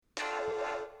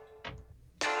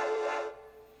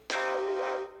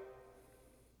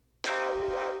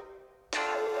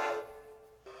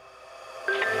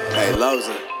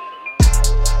Loza.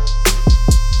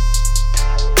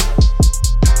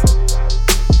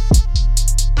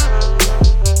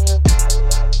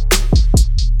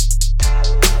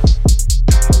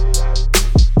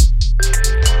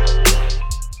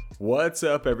 What's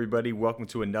up, everybody? Welcome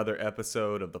to another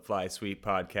episode of the Fly Sweep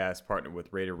podcast, partnered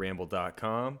with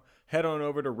RaiderRamble.com. Head on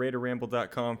over to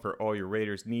RaiderRamble.com for all your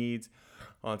Raiders needs.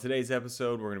 On today's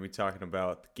episode, we're going to be talking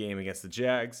about the game against the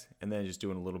Jags, and then just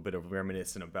doing a little bit of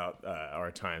reminiscing about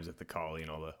our times at the Collie and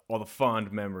all the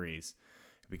fond memories.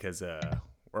 Because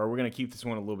we're going to keep this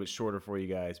one a little bit shorter for you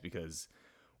guys because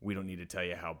we don't need to tell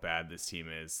you how bad this team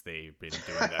is. They've been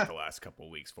doing that the last couple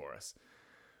of weeks for us.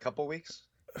 Couple weeks?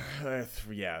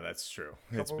 Yeah, that's true.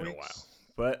 It's been a while.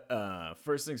 But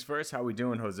first things first, how we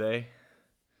doing, Jose?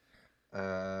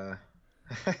 Yeah.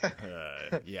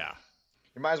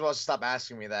 You might as well just stop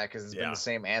asking me that because it's been the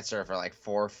same answer for like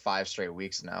 4 or 5 straight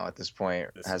weeks now at this point,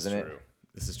 hasn't it?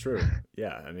 This is true.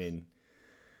 Yeah, I mean,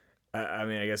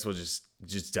 I guess we'll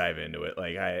just dive into it.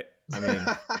 Like,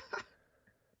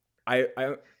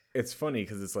 I it's funny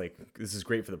because it's like, this is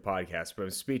great for the podcast, but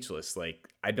I'm speechless. Like,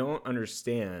 I don't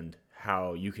understand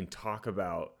how you can talk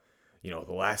about, the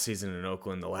last season in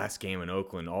Oakland, the last game in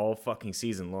Oakland, all fucking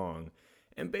season long,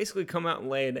 and basically come out and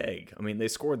lay an egg. I mean, they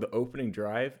scored the opening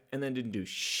drive and then didn't do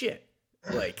shit.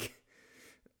 Like,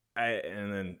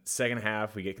 and then second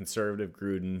half, we get conservative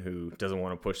Gruden, who doesn't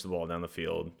want to push the ball down the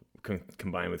field,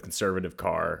 combined with conservative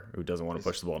Carr, who doesn't want to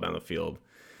push the ball down the field.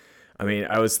 I mean,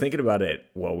 I was thinking about it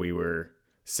while we were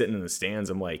sitting in the stands.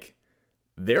 I'm like,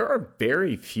 there are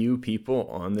very few people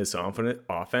on this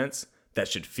offense that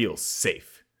should feel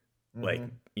safe. Mm-hmm. Like,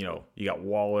 you got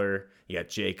Waller, you got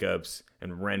Jacobs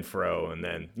and Renfro, and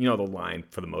then, the line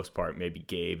for the most part, maybe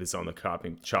Gabe is on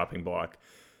the chopping block.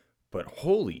 But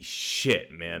holy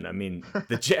shit, man. I mean,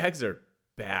 the Jags are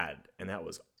bad, and that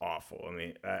was awful. I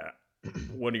mean,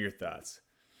 what are your thoughts?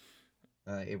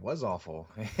 It was awful.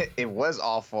 It was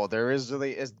awful. There's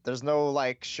no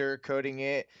like sugarcoating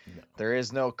it. No. There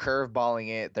is no curveballing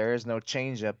it. There is no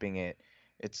change-upping it.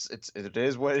 It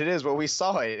is what it is. What we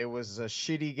saw it. It was a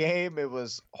shitty game. It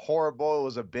was horrible. It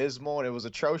was abysmal, and it was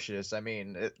atrocious. I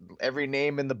mean, every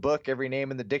name in the book, every name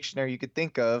in the dictionary you could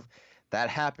think of, that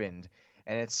happened.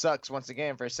 And it sucks once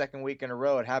again for a second week in a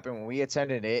row. It happened when we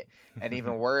attended it, and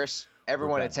even worse,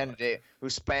 everyone attended it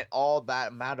who spent all that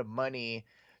amount of money.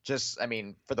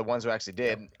 For the ones who actually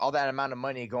did, all that amount of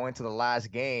money going to the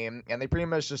last game, and they pretty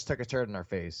much just took a turd in our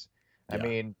face. Yeah. I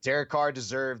mean, Derek Carr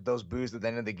deserved those boos at the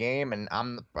end of the game, and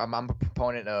I'm a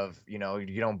proponent of, you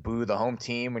don't boo the home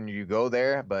team when you go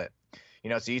there, but,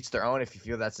 to each their own. If you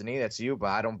feel that's the need, that's you, but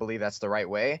I don't believe that's the right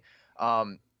way.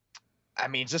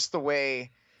 Just the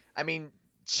way,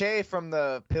 Che from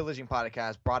the Pillaging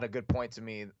podcast brought a good point to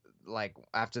me. Like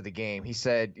after the game, he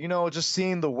said, just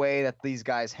seeing the way that these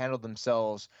guys handled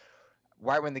themselves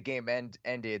right when the game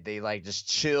ended, they like just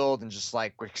chilled and just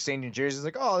like were exchanging jerseys.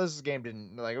 Like, oh, this game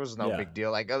didn't it was no big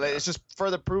deal. Like, it's just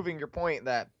further proving your point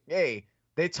that, hey,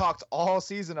 they talked all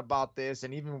season about this,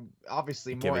 and even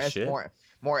obviously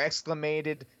more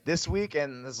exclamated this week.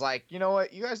 And it's like, you know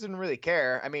what, you guys didn't really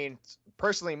care. I mean,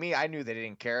 personally, I knew they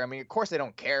didn't care. I mean, of course they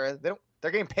don't care.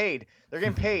 They're getting paid. They're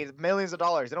getting paid millions of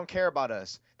dollars. They don't care about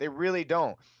us. They really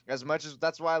don't. As much as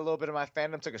that's why a little bit of my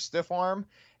fandom took a stiff arm.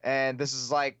 And this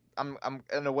is like, I'm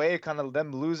in a way, kind of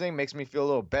them losing makes me feel a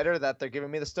little better that they're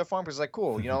giving me the stiff arm. Because it's like,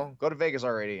 cool, go to Vegas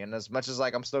already. And as much as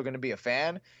like I'm still going to be a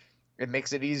fan, it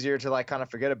makes it easier to like kind of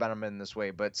forget about them in this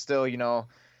way. But still,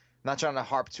 not trying to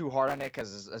harp too hard on it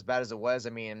because as bad as it was,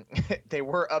 I mean, they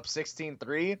were up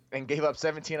 16-3 and gave up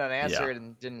 17 unanswered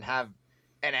and didn't have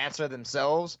an answer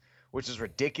themselves, which is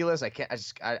ridiculous.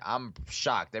 I'm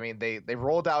shocked. I mean, they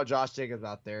rolled out Josh Jacobs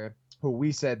out there, who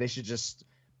we said they should just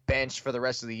bench for the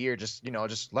rest of the year.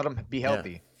 Just let him be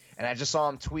healthy. Yeah. And I just saw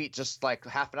him tweet just like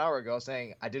half an hour ago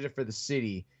saying, "I did it for the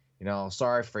city.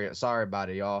 Sorry about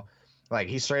it, y'all." Like,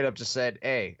 he straight up just said,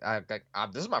 "Hey,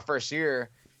 this is my first year.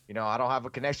 I don't have a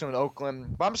connection with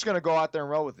Oakland, but I'm just gonna go out there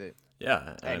and roll with it."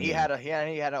 Yeah. And he had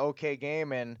an okay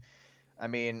game, and I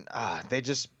mean, they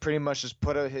just pretty much just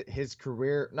put his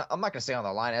career. I'm not gonna say on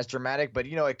the line as dramatic, but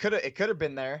it could have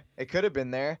been there. It could have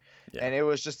been there, and it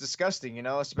was just disgusting.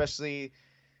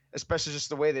 Especially just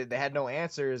the way that they had no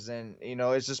answers, and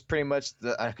it's just pretty much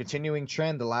a continuing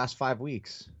trend the last 5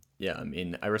 weeks. Yeah, I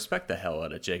mean, I respect the hell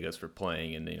out of Jacobs for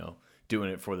playing and doing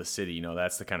it for the city.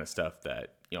 That's the kind of stuff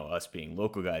that us being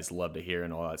local guys love to hear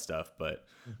and all that stuff. But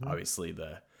obviously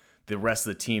the rest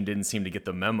of the team didn't seem to get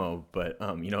the memo. But,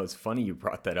 it's funny you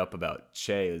brought that up about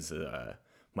Che. Is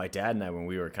my dad and I, when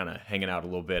we were kind of hanging out a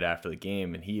little bit after the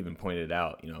game, and he even pointed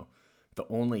out, the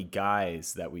only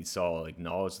guys that we saw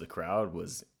acknowledge the crowd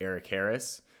was Eric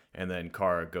Harris, and then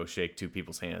Carr go shake two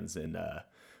people's hands and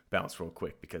bounce real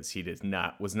quick because he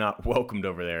was not welcomed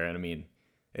over there. And I mean,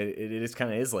 it just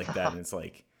kind of is like that, and it's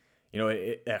like,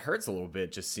 it hurts a little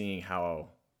bit just seeing how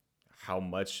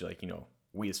much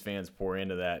we as fans pour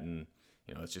into that, and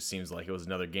it just seems like it was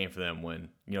another game for them when,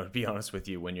 to be honest with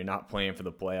you, when you're not playing for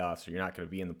the playoffs or you're not going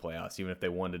to be in the playoffs, even if they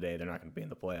won today, they're not going to be in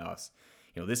the playoffs.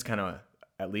 This kind of,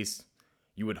 at least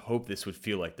you would hope this would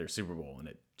feel like their Super Bowl, and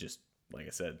it just, like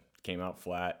I said, came out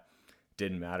flat.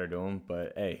 Didn't matter to them,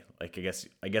 but hey, I guess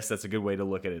that's a good way to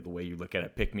look at it. The way you look at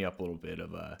it, pick me up a little bit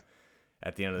of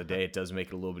at the end of the day, it does make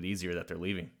it a little bit easier that they're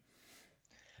leaving.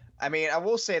 I mean, I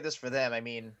will say this for them. I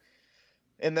mean,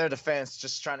 in their defense,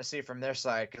 just trying to see it from their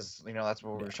side, because that's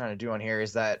what we're trying to do on here,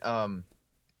 is that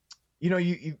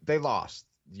they lost.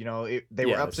 They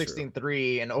were up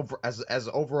 16-3, and as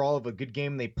overall of a good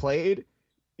game they played.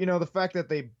 The fact that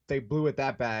they blew it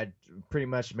that bad pretty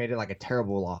much made it like a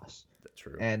terrible loss. That's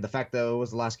true. And the fact that it was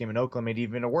the last game in Oakland made it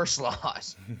even a worse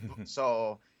loss.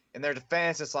 So in their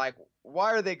defense, it's like,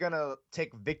 why are they gonna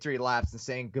take victory laps and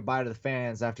saying goodbye to the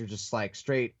fans after just like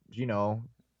straight,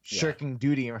 shirking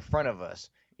duty in front of us?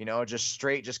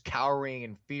 Just cowering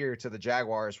in fear to the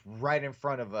Jaguars right in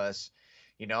front of us.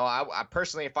 I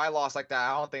personally, if I lost like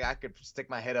that, I don't think I could stick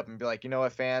my head up and be like,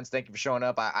 what, fans, thank you for showing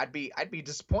up. I'd be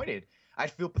disappointed. I'd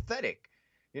feel pathetic,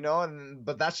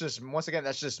 but that's just, once again,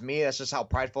 that's just me. That's just how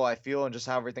prideful I feel and just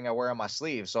how everything I wear on my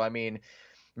sleeve. So, I mean,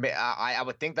 I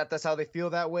would think that that's how they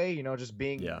feel that way, just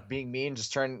being me and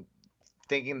just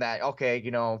thinking that, okay,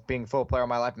 being a full player of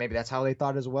my life, maybe that's how they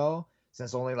thought as well.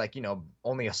 Since only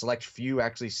only a select few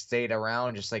actually stayed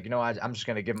around, just like, I'm just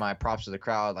going to give my props to the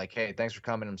crowd. Like, hey, thanks for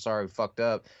coming. I'm sorry we fucked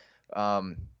up.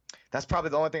 That's probably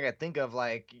the only thing I think of.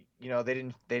 Like,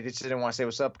 they just didn't want to say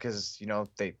what's up because,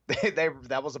 they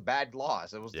that was a bad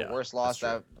loss. It was the worst loss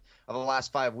of the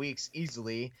last 5 weeks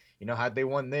easily. Had they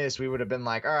won this, we would have been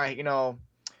like, all right,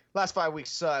 last 5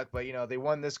 weeks suck, but, they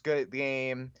won this good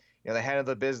game. They handled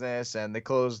the business and they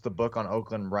closed the book on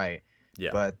Oakland right.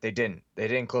 Yeah. But they didn't. They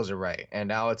didn't close it right. And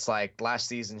now it's like last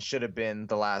season should have been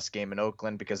the last game in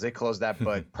Oakland because they closed that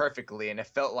book perfectly. And it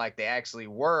felt like they actually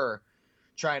were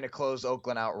trying to close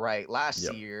Oakland out right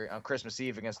last year on Christmas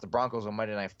Eve against the Broncos on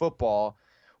Monday Night Football.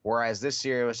 Whereas this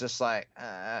year it was just like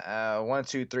 1,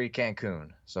 2, 3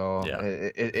 Cancun. So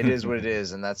it is what it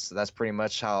is. And that's pretty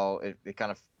much how it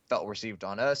kind of felt received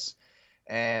on us.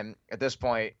 And at this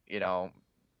point,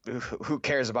 who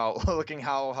cares about looking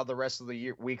how the rest of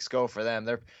the weeks go for them?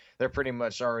 They're pretty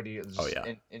much already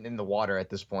in the water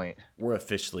at this point. We're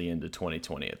officially into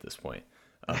 2020 at this point.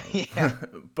 Yeah.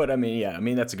 But I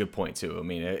mean, that's a good point too. I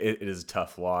mean, it is a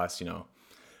tough loss.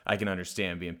 I can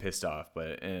understand being pissed off,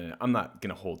 but I'm not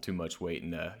gonna hold too much weight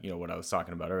in what I was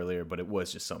talking about earlier. But it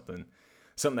was just something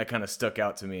that kind of stuck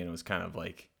out to me, and it was kind of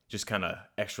like just kind of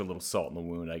extra little salt in the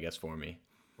wound, I guess, for me.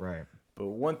 Right. But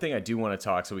one thing I do want to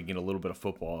talk, so we can get a little bit of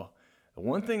football. The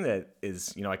one thing that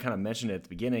is, I kind of mentioned at the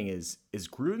beginning is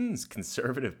Gruden's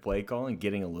conservative play calling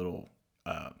getting a little,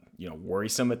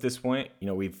 worrisome at this point.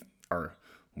 Our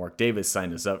Mark Davis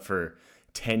signed us up for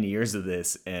 10 years of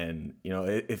this, and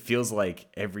it feels like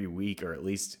every week, or at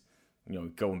least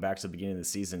going back to the beginning of the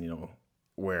season,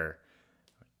 where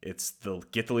it's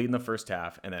get the lead in the first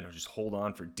half and then just hold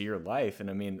on for dear life. And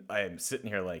I mean, I'm sitting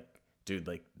here like, dude,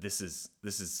 like this is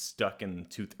stuck in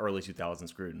early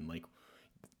 2000s Gruden. Like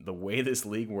the way this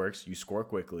league works, you score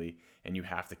quickly and you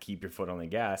have to keep your foot on the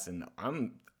gas. And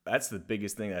that's the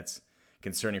biggest thing that's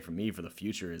concerning for me for the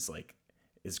future is like,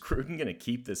 is Gruden going to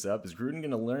keep this up? Is Gruden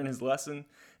going to learn his lesson?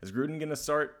 Is Gruden going to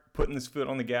start putting his foot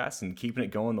on the gas and keeping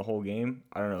it going the whole game?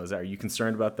 I don't know. Are you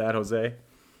concerned about that, Jose?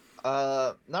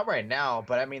 Not right now,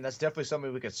 but I mean, that's definitely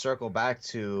something we could circle back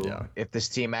to if this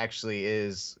team actually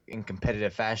is in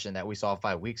competitive fashion that we saw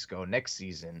 5 weeks ago next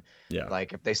season. Yeah.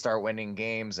 Like if they start winning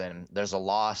games and there's a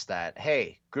loss that,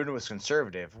 hey, Gruden was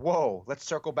conservative. Whoa, let's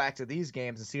circle back to these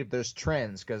games and see if there's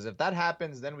trends. Because if that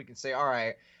happens, then we can say, all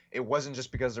right, it wasn't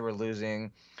just because they were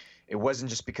losing. It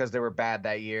wasn't just because they were bad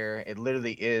that year. It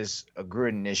literally is a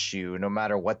Gruden issue, no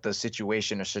matter what the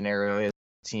situation or scenario is,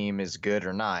 the team is good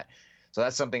or not. So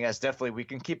that's something that's definitely we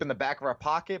can keep in the back of our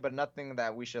pocket, but nothing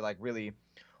that we should like really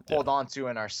hold on to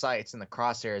in our sights in the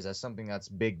crosshairs as something that's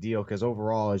big deal. Because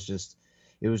overall, it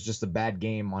was just a bad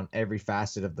game on every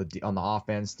facet of on the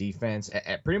offense, defense,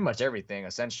 at pretty much everything.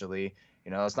 Essentially,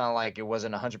 it's not like it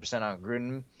wasn't 100% on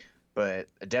Gruden, but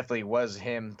it definitely was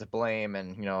him to blame.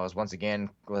 And as once again,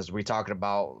 as we talking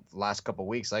about the last couple of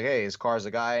weeks, like, hey, his Carr's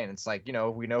a guy, and it's like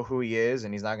we know who he is,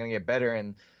 and he's not gonna get better.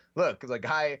 And look, the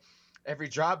guy. every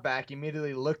drop back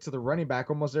immediately looked to the running back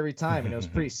almost every time, and it was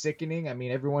pretty sickening. I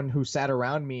mean, everyone who sat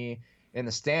around me in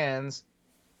the stands,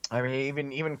 I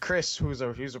mean, even Chris, who's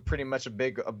a pretty much a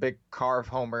big Carve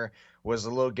homer, was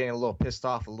getting a little pissed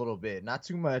off a little bit, not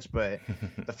too much, but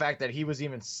the fact that he was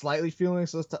even slightly feeling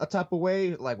a type of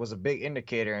way, like, was a big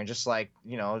indicator. And just like,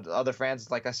 the other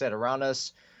fans, like I said, around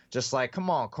us, just like, come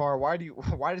on, Carr, why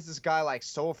does this guy like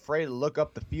so afraid to look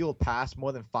up the field past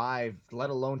more than 5, let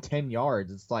alone 10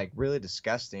 yards? It's like really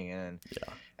disgusting. And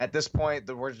Yeah. at this point,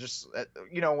 we're just,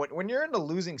 when you're in a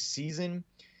losing season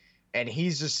and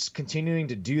he's just continuing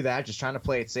to do that, just trying to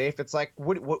play it safe. It's like,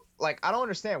 what, like, I don't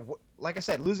understand. Like I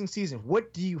said, losing season.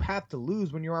 What do you have to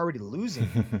lose when you're already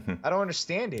losing? I don't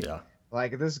understand it. Yeah.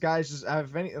 Like, this guy's just,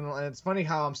 and it's funny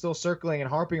how I'm still circling and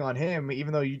harping on him,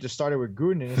 even though you just started with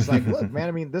Gruden. And it's like, look, man,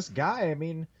 I mean, this guy, I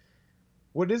mean,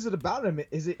 what is it about him?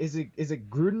 Is it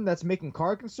Gruden that's making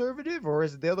Carr conservative, or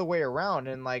is it the other way around?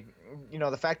 And like,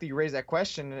 the fact that you raise that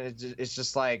question, it's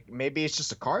just like, maybe it's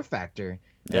just a Carr factor.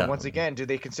 Yeah. And once again, do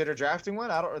they consider drafting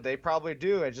one? I don't. They probably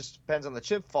do. It just depends on the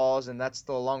chip falls, and that's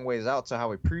still a long ways out. So how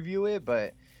we preview it,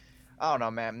 but I don't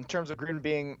know, man. In terms of Gruden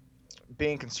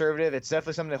being conservative, it's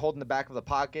definitely something to hold in the back of the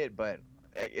pocket, but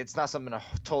it's not something to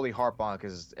totally harp on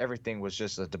because everything was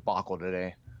just a debacle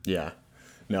today. Yeah.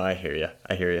 No, I hear you.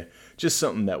 I hear you. Just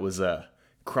something that was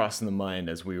crossing the mind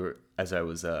as I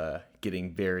was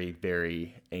getting very,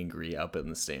 very angry up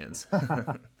in the stands.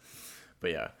 But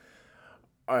yeah.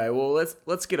 All right, well,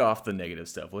 let's get off the negative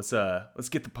stuff. Let's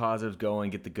get the positives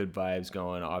going, get the good vibes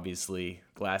going. Obviously,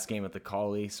 the last game at the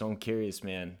Collie, so I'm curious,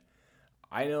 man.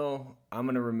 I know I'm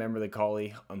gonna remember the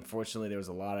Collie. Unfortunately, there was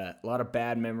a lot of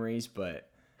bad memories, but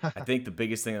I think the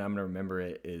biggest thing that I'm gonna remember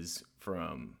it is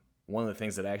from one of the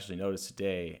things that I actually noticed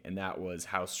today, and that was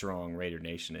how strong Raider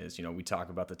Nation is. We talk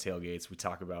about the tailgates, we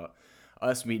talk about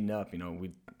us meeting up.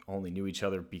 We only knew each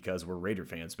other because we're Raider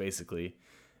fans, basically,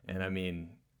 and I mean,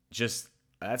 just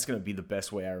that's going to be the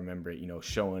best way I remember it,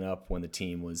 showing up when the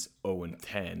team was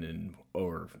 0-10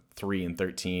 or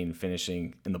 3-13,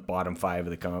 finishing in the bottom 5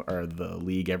 of the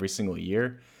league every single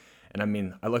year. And I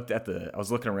mean, I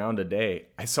was looking around today,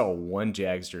 I saw one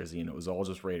Jags jersey and it was all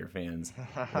just Raider fans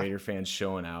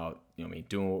showing out,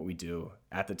 doing what we do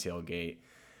at the tailgate.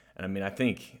 And I mean, I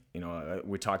think,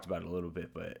 we talked about it a little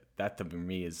bit, but that to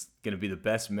me is going to be the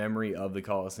best memory of the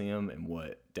Coliseum and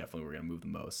what definitely we're going to move the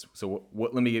most. So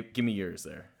give me yours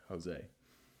there, Jose.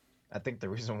 I think the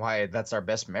reason why that's our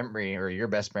best memory or your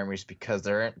best memory is because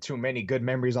there aren't too many good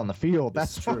memories on the field.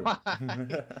 That's true.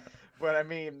 But I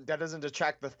mean, that doesn't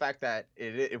detract the fact that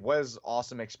it was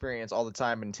awesome experience all the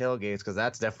time in tailgates, because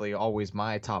that's definitely always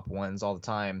my top ones all the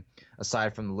time,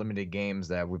 aside from the limited games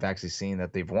that we've actually seen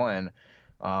that they've won.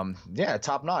 Yeah,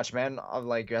 top notch, man.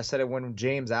 Like I said it when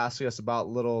James asked us about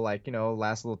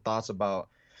last little thoughts about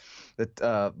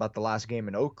the last game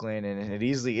in Oakland, and it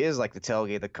easily is like the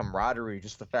tailgate, the camaraderie,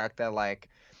 just the fact that like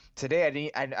today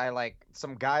I like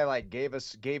some guy like gave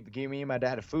me and my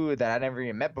dad food that I never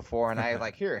even met before, and I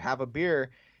like, here, have a beer,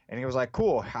 and he was like,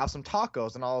 cool, have some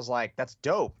tacos, and I was like, that's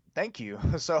dope, thank you.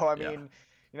 So I mean,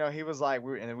 he was like,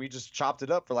 we just chopped it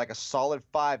up for like a solid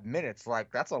 5 minutes.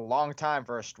 Like, that's a long time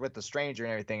with a stranger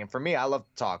and everything. And for me, I love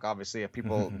to talk, obviously, if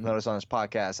people notice on this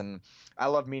podcast, and I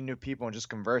love meeting new people and just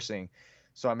conversing.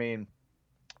 So, I mean,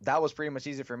 that was pretty much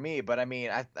easy for me. But I mean,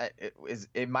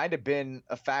 it might have been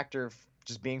a factor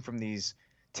just being from these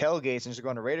tailgates and just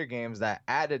going to Raider games that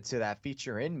added to that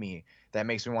feature in me that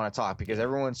makes me want to talk, because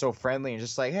everyone's so friendly and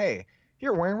just like, hey,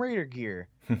 you're wearing Raider gear,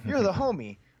 you're the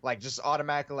homie. Like, just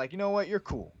automatically, like, you know what? You're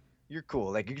cool.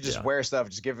 Like, you can just wear stuff,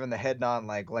 just give him the head nod,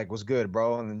 like what's good,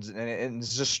 bro? And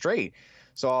it's just straight.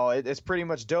 So it's pretty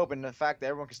much dope. And the fact that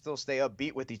everyone can still stay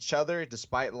upbeat with each other,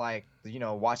 despite, like,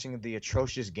 watching the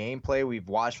atrocious gameplay we've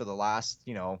watched for the last,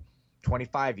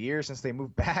 25 years since they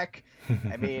moved back.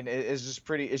 I mean, it's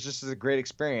just a great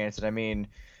experience. And I mean,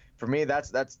 for me,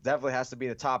 that's definitely has to be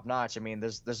the top notch. I mean,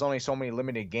 there's only so many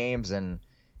limited games, and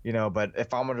but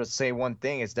if I'm going to say one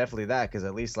thing, it's definitely that, because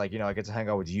at least, like, I get to hang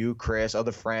out with you, Chris,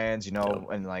 other friends,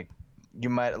 and like you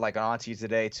met like an auntie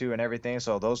today too and everything.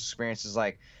 So those experiences,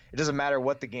 like, it doesn't matter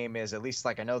what the game is, at least,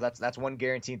 like, I know that's one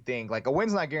guaranteed thing. Like, a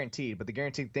win's not guaranteed, but the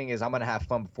guaranteed thing is I'm going to have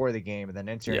fun before the game, and then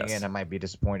entering in, I might be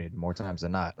disappointed more times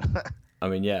than not. I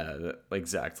mean, yeah,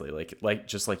 exactly. Like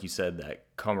just like you said, that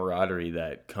camaraderie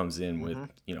that comes in with,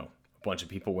 a bunch of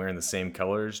people wearing the same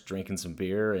colors, drinking some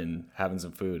beer and having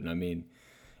some food. And I mean,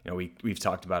 we've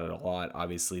talked about it a lot.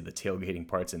 Obviously, the tailgating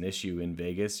part's an issue in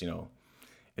Vegas.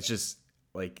 It's just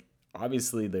like,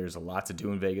 obviously there's a lot to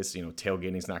do in Vegas.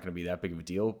 Tailgating's not going to be that big of a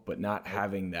deal, but not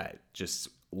having that just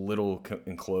little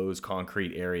enclosed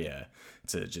concrete area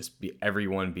to just be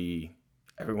everyone be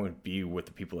everyone be with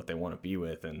the people that they want to be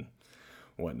with and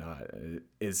whatnot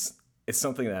is it's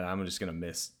something that I'm just gonna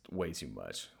miss way too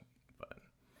much. But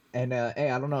And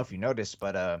hey, I don't know if you noticed,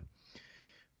 but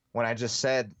when I just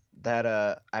said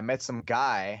that I met some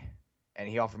guy and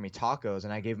he offered me tacos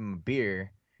and I gave him a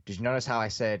beer, did you notice how I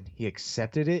said he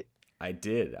accepted it? I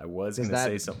did. I was Does gonna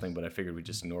say that something, but I figured we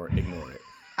just ignore it.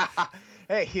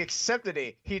 Hey, he accepted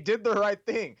it. He did the right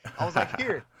thing. I was like,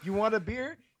 "Here, you want a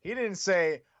beer?" He didn't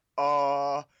say,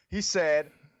 he said,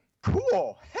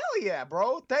 "Cool. Hell yeah,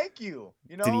 bro. Thank you."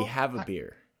 You Did he know? have a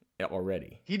beer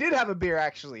already? He did have a beer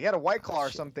actually. He had a White Oh Claw or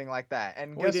shit. something like that.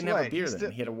 And Well, he guess didn't have a what? beer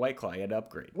then. He had a White Claw. He had to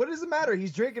upgrade. What does it matter?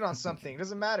 He's drinking on something. It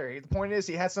doesn't matter. The point is,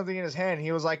 he had something in his hand.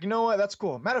 He was like, "You know what? That's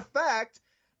cool." Matter of fact,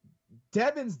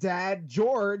 Devin's dad,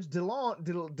 George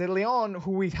DeLeon,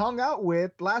 who we hung out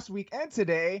with last week and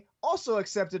today, also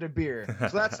accepted a beer.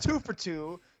 So that's 2 for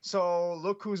 2. So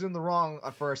look who's in the wrong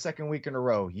for a second week in a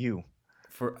row. You.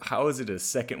 For how is it a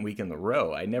second week in the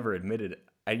row? I never admitted it.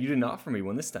 You didn't offer me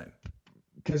one this time.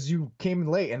 Because you came in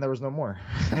late and there was no more.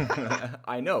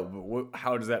 I know, but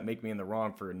how does that make me in the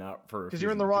wrong for not for? Because you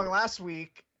were in the wrong last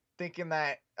week, thinking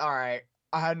that, all right,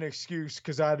 I had an excuse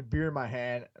because I had a beer in my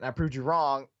hand, and I proved you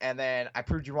wrong. And then I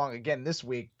proved you wrong again this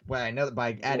week when I know that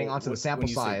by adding onto the sample when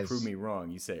you size. Say prove me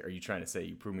wrong. Are you trying to say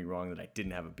you proved me wrong that I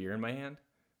didn't have a beer in my hand?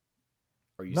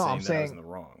 Or are you No, saying I'm that I saying was in the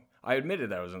wrong? I admitted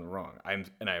that I was in the wrong.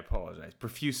 And I apologize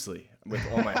profusely with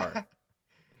all my heart.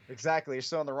 Exactly, you're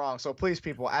still in the wrong. So please,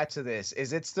 people, add to this.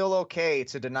 Is it still okay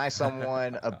to deny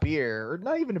someone a beer, or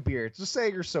not even a beer? Just say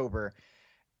you're sober,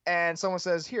 and someone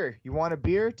says, "Here, you want a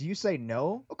beer?" Do you say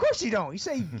no? Of course you don't. You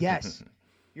say yes.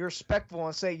 You're respectful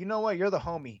and say, "You know what? You're the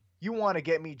homie. You want to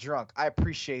get me drunk. I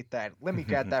appreciate that. Let me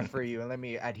get that for you, and let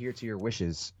me adhere to your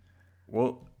wishes."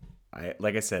 Well,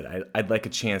 like I said, I'd like a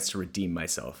chance to redeem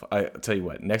myself. I'll tell you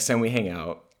what. Next time we hang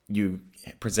out, you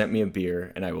present me a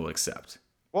beer, and I will accept.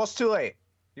 Well, it's too late.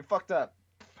 You fucked up.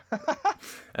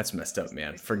 That's messed up,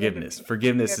 man. Forgiveness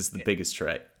is the biggest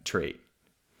trait.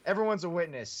 Everyone's a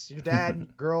witness. Your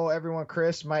dad, girl, everyone,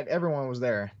 Chris, everyone was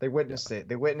there. They witnessed it.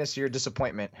 They witnessed your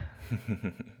disappointment.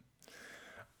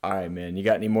 All right, man. You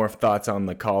got any more thoughts on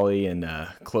the Collie and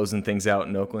closing things out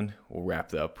in Oakland? We'll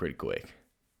wrap it up pretty quick.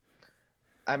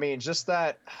 I mean, just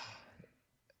that.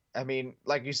 I mean,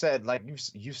 like you said,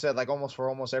 you said, like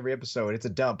almost every episode, it's a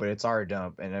dump, but it's our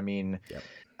dump. And I mean, Yep.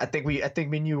 I think me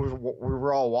and you we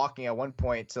were all walking at one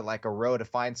point to like a row to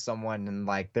find someone, and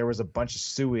like there was a bunch of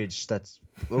sewage it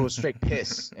was straight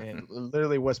piss, and it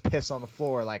literally was piss on the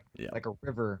floor, like a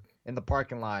river in the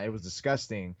parking lot. It was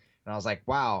disgusting, and I was like,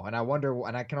 wow. And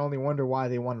I can only wonder why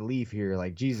they want to leave here.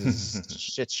 Like, Jesus, it's a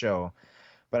shit show.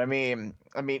 But I mean,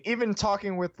 even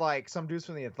talking with like some dudes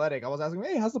from the Athletic, I was asking,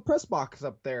 hey, how's the press box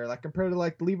up there, like compared to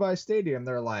like the Levi Stadium?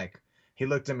 They're like, he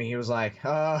looked at me, he was like,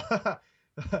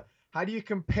 how do you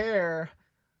compare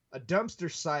a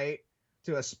dumpster site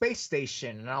to a space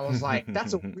station? And I was like,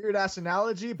 that's a weird ass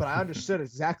analogy, but I understood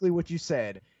exactly what you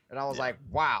said. And I was like,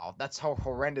 wow, that's how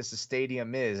horrendous the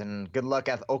stadium is. And good luck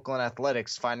at Oakland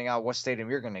Athletics finding out what stadium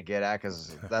you're going to get at,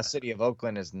 because that city of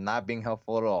Oakland is not being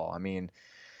helpful at all. I mean,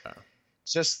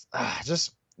 just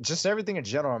everything in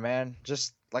general, man.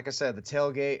 Just like I said, the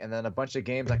tailgate, and then a bunch of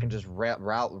games I can just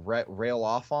rail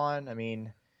off on. I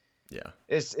mean,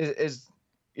 it's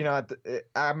you know,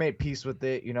 I made peace with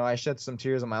it. You know, I shed some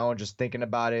tears on my own just thinking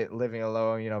about it, living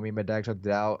alone. You know, me and my dad took it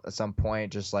out at some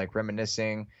point, just like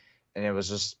reminiscing, and it was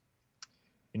just,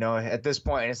 you know, at this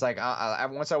point, it's like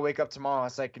once I wake up tomorrow,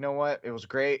 it's like, you know what, it was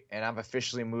great, and I've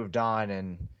officially moved on,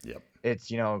 and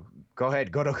it's, you know, go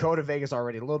to Vegas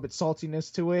already. A little bit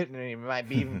saltiness to it, and it might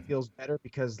be even feels better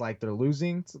because like they're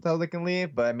losing, so they can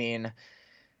leave. But I mean,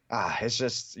 it's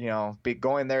just, you know,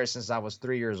 going there since I was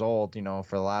 3 years old, you know,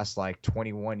 for the last like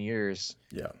 21 years.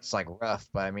 Yeah, it's like rough,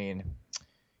 but I mean,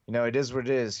 you know, it is what it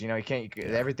is. You know,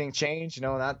 everything changed. You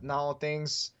know, not all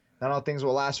things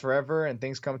will last forever, and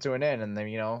things come to an end. And then,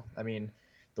 you know, I mean,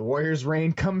 the Warriors'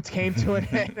 reign came to an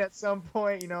end at some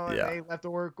point. You know, and they left the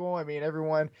work going. I mean,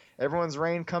 everyone's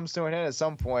reign comes to an end at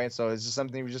some point. So it's just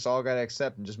something we just all got to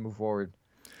accept and just move forward.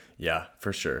 Yeah,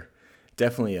 for sure.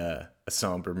 Definitely a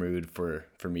somber mood for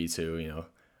me too. You know,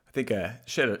 I think I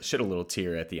shed a little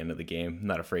tear at the end of the game. I'm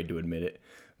not afraid to admit it,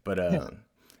 but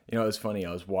you know, it was funny.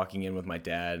 I was walking in with my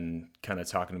dad and kind of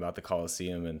talking about the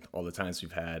Coliseum and all the times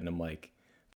we've had, and I'm like,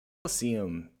 the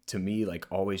Coliseum to me like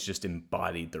always just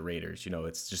embodied the Raiders. You know,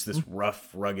 it's just this rough,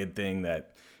 rugged thing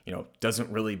that, you know,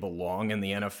 doesn't really belong in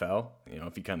the NFL. You know,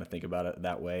 if you kind of think about it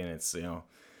that way, and it's, you know,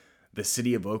 the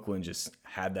city of Oakland just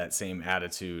had that same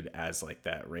attitude as like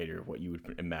that Raider, what you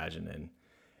would imagine. And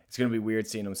it's going to be weird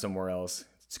seeing them somewhere else.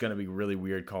 It's going to be really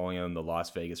weird calling them the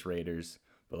Las Vegas Raiders.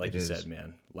 But like It you is. said,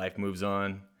 man, life moves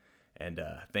on, and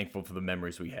thankful for the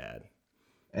memories we had.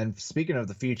 And speaking of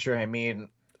the future, I mean,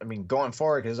 going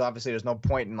forward, because obviously there's no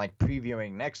point in like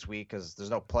previewing next week because there's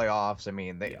no playoffs. I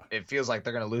mean, Yeah. it feels like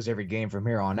they're gonna lose every game from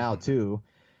here on out too.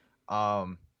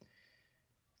 Um,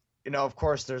 of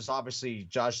course, there's obviously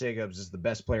Josh Jacobs is the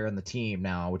best player on the team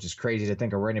now, which is crazy to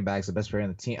think a running back's the best player on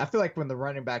the team. I feel like when the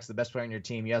running back's the best player on your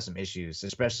team, you have some issues,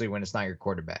 especially when it's not your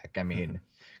quarterback. I mean,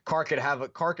 Carr could have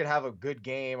a good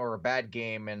game or a bad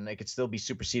game, and it could still be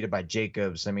superseded by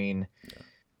Jacobs. I mean,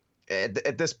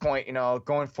 at this point,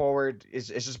 going forward, it's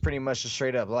just pretty much just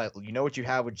straight up like what you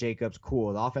have with Jacobs.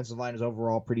 Cool. The offensive line is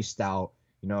overall pretty stout.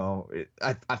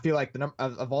 I feel like the number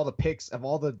of all the picks of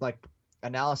all the like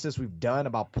analysis we've done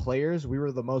about players, we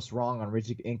were the most wrong on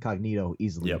Richie Incognito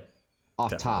easily. Yep.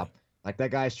 Off Definitely. top. Like that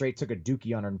guy straight took a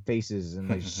dookie on our faces and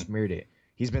like smeared it.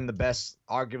 He's been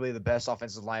arguably the best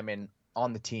offensive lineman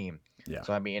on the team. Yeah.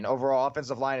 So I mean, overall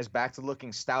offensive line is back to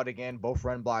looking stout again, both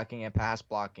run blocking and pass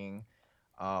blocking.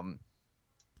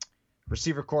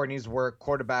 Receiver core needs work.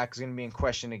 Quarterback is going to be in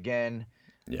question again.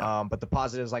 Yeah. But the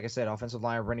positives, like I said, offensive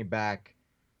line, running back,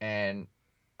 and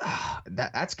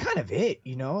that's kind of it.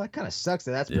 That kind of sucks.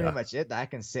 That's pretty much it that I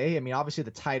can say. I mean, obviously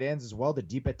the tight ends as well, the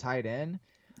deep at tight end.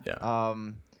 Yeah.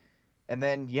 And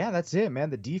then that's it, man.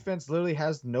 The defense literally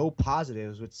has no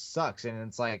positives, which sucks. And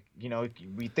it's like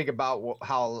we think about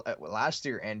how last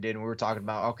year ended, and we were talking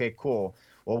about okay, cool.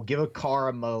 Well, give a Carr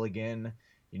a mulligan.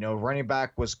 Running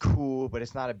back was cool, but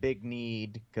it's not a big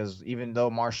need because even though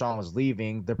Marshawn was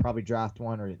leaving, they'll probably draft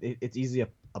one, or it's easily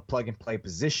a plug and play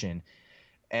position.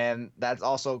 And that's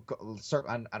also,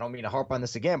 I don't mean to harp on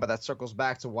this again, but that circles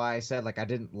back to why I said like I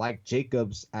didn't like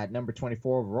Jacobs at number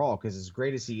 24 overall because as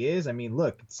great as he is, I mean,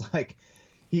 look, it's like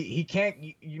he can't,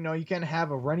 you can't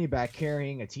have a running back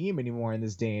carrying a team anymore in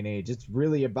this day and age. It's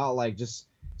really about like just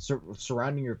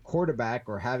surrounding your quarterback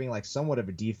or having like somewhat of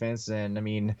a defense. And I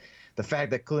mean, the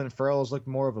fact that Clelin Ferrell's looked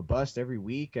more of a bust every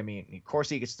week. I mean, of course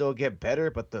he could still get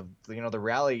better, but the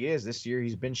reality is this year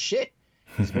he's been shit.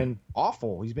 He's been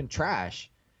awful. He's been trash.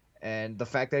 And the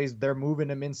fact that they're moving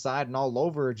him inside and all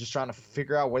over, just trying to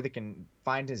figure out where they can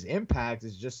find his impact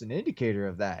is just an indicator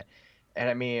of that. And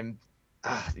I mean,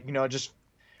 just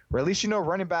release,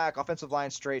 running back, offensive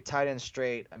line straight, tight end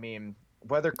straight. I mean,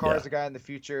 whether Carr is a guy in the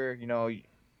future,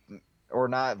 or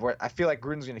not, I feel like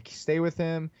Gruden's going to stay with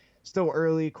him. Still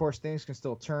early, of course, things can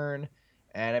still turn.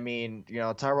 And I mean,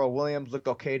 Tyrell Williams looked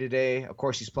okay today. Of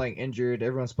course, he's playing injured.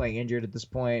 Everyone's playing injured at this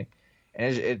point.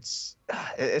 And it's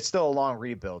still a long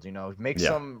rebuild, Make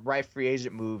some right free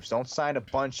agent moves. Don't sign a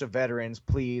bunch of veterans,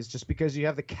 please. Just because you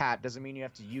have the cap doesn't mean you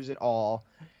have to use it all.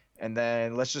 And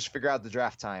then let's just figure out the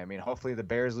draft time. I mean, hopefully the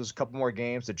Bears lose a couple more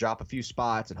games to drop a few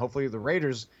spots, and hopefully the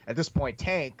Raiders at this point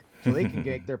tank so they can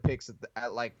get their picks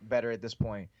at like better at this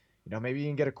point. Maybe you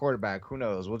can get a quarterback. Who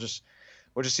knows? We'll just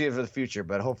see it for the future.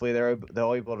 But hopefully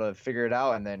they'll able to figure it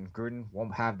out, and then Gruden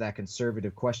won't have that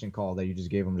conservative question call that you just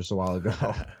gave him just a while ago.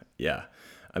 Yeah.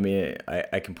 I mean,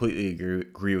 I completely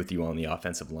agree with you on the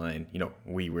offensive line.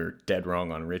 We were dead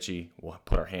wrong on Richie. We'll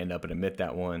put our hand up and admit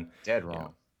that one. Dead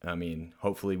wrong. I mean,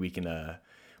 hopefully we can.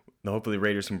 Hopefully the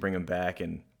Raiders can bring him back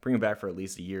for at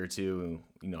least a year or two.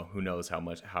 Who knows how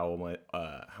much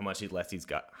left he's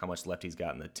got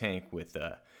in the tank with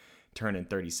turning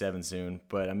 37 soon.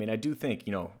 But I mean, I do think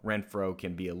Renfrow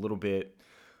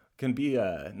can be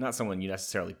not someone you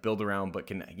necessarily build around,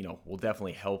 but will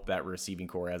definitely help that receiving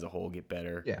core as a whole get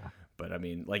better. Yeah. But I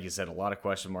mean, like you said, a lot of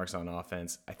question marks on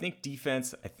offense. I think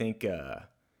defense. I think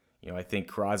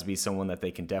Crosby's someone that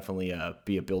they can definitely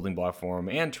be a building block for him.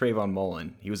 And Trayvon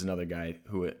Mullen, he was another guy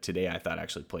who today I thought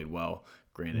actually played well.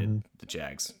 Granted, the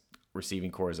Jags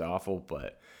receiving core is awful,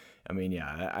 but I mean,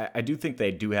 yeah, I do think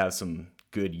they do have some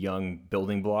good young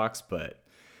building blocks, but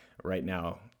right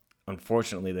now,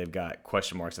 unfortunately, they've got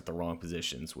question marks at the wrong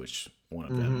positions, which one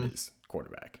of them is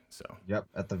quarterback. So yep,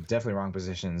 at the definitely wrong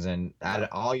positions, and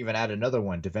I'll even add another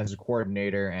one: defensive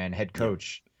coordinator and head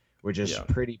coach. Which is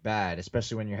pretty bad,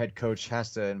 especially when your head coach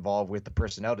has to involve with the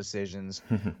personnel decisions,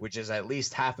 which is at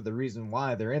least half of the reason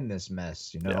why they're in this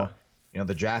mess.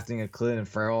 The drafting of Clelin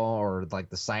Ferrell or like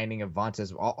the signing of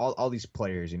Vontaze, all these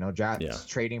players.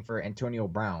 Trading for Antonio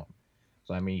Brown.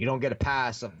 So I mean, you don't get a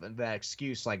pass of that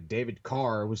excuse like David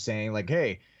Carr was saying, like,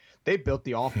 "Hey, they built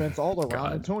the offense all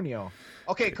around Antonio."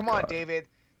 Okay, come on, David.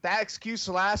 That excuse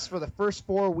lasts for the first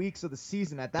 4 weeks of the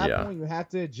season. At that point, you have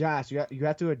to adjust. You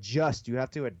have to adjust. You have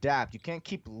to adapt. You can't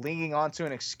keep leaning onto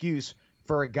an excuse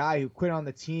for a guy who quit on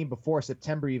the team before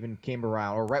September even came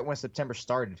around or right when September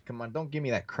started. Come on, don't give me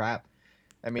that crap.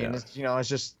 I mean, it's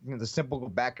just the simple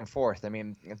back and forth. I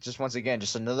mean, it's just once again,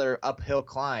 just another uphill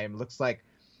climb. Looks like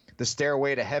the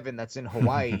stairway to heaven that's in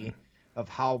Hawaii of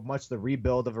how much the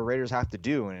rebuild of the Raiders have to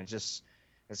do, and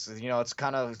it's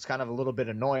kind of a little bit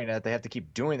annoying that they have to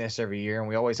keep doing this every year, and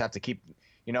we always have to keep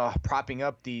propping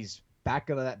up these back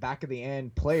of the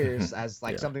end players as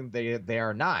like something they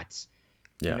are not.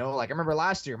 Yeah. Like I remember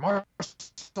last year, Marshall,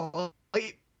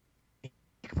 he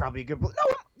could probably be good. No,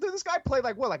 this guy played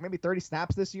like maybe 30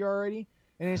 snaps this year already.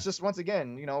 And it's just, once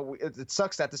again, it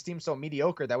sucks that this team's so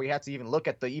mediocre that we have to even look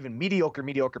at the even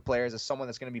mediocre players as someone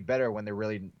that's going to be better when they're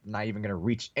really not even going to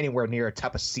reach anywhere near a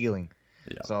type of ceiling.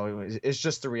 Yeah. So it's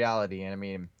just the reality. And I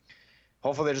mean,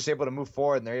 hopefully they're just able to move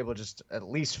forward and they're able to just at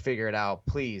least figure it out.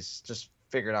 Please just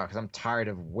figure it out, because I'm tired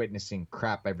of witnessing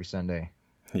crap every Sunday.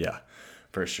 Yeah,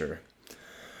 for sure.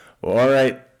 Well, all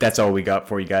right. That's all we got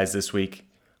for you guys this week.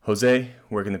 Jose,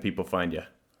 where can the people find you?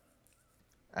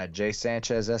 At J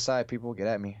Sanchez SI, people, get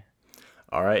at me.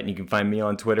 All right, and you can find me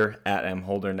on Twitter at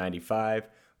mholder95.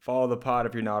 Follow the pod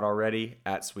if you're not already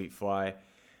at Sweetfly,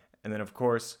 and then of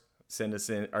course send us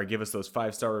in or give us those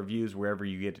 5-star reviews whenever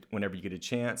you get a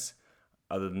chance.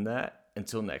 Other than that,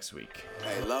 until next week.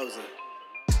 Hey, Loza.